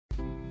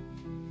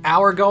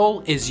Our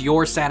goal is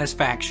your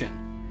satisfaction.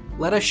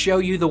 Let us show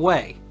you the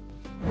way.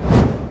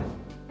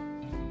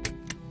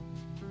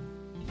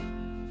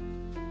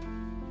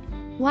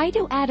 Why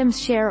do atoms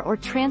share or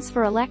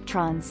transfer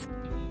electrons?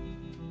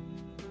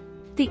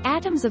 The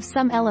atoms of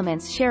some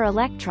elements share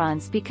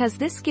electrons because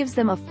this gives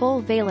them a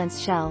full valence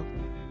shell.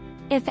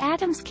 If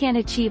atoms can't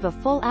achieve a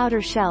full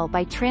outer shell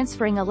by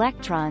transferring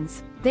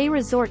electrons, they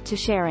resort to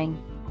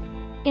sharing.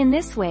 In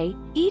this way,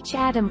 each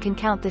atom can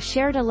count the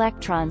shared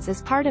electrons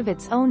as part of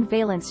its own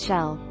valence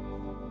shell.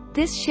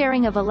 This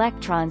sharing of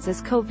electrons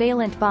is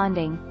covalent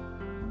bonding.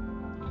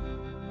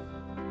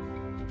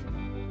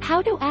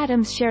 How do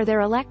atoms share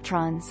their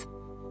electrons?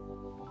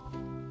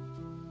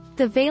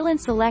 The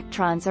valence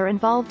electrons are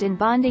involved in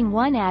bonding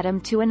one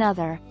atom to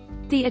another.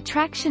 The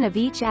attraction of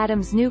each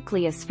atom's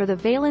nucleus for the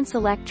valence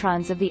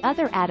electrons of the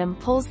other atom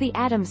pulls the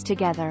atoms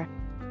together.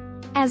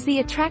 As the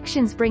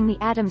attractions bring the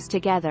atoms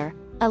together,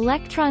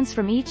 electrons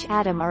from each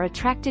atom are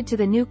attracted to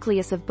the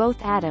nucleus of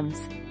both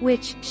atoms,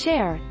 which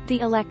share the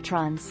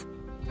electrons.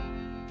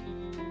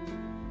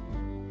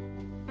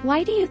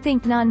 Why do you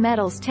think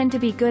nonmetals tend to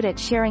be good at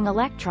sharing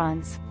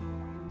electrons?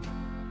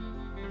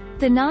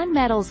 The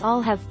nonmetals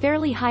all have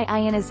fairly high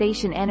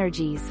ionization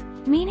energies,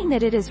 meaning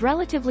that it is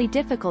relatively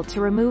difficult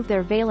to remove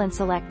their valence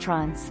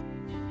electrons.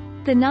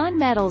 The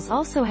nonmetals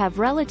also have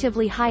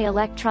relatively high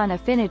electron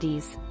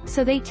affinities,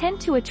 so they tend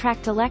to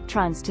attract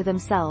electrons to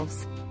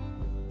themselves.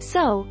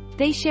 So,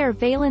 they share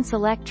valence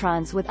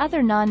electrons with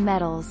other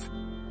nonmetals.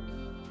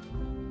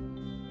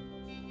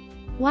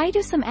 Why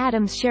do some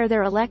atoms share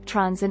their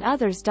electrons and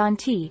others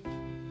don't?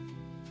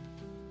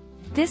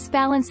 This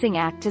balancing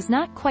act is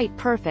not quite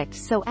perfect,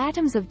 so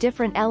atoms of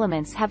different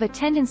elements have a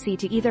tendency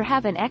to either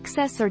have an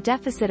excess or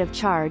deficit of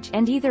charge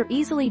and either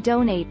easily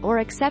donate or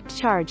accept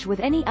charge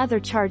with any other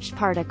charged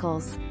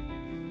particles.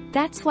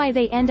 That's why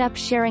they end up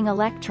sharing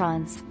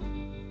electrons.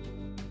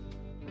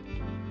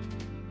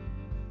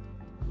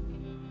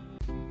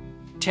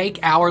 Take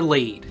our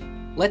lead.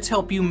 Let's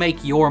help you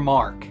make your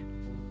mark.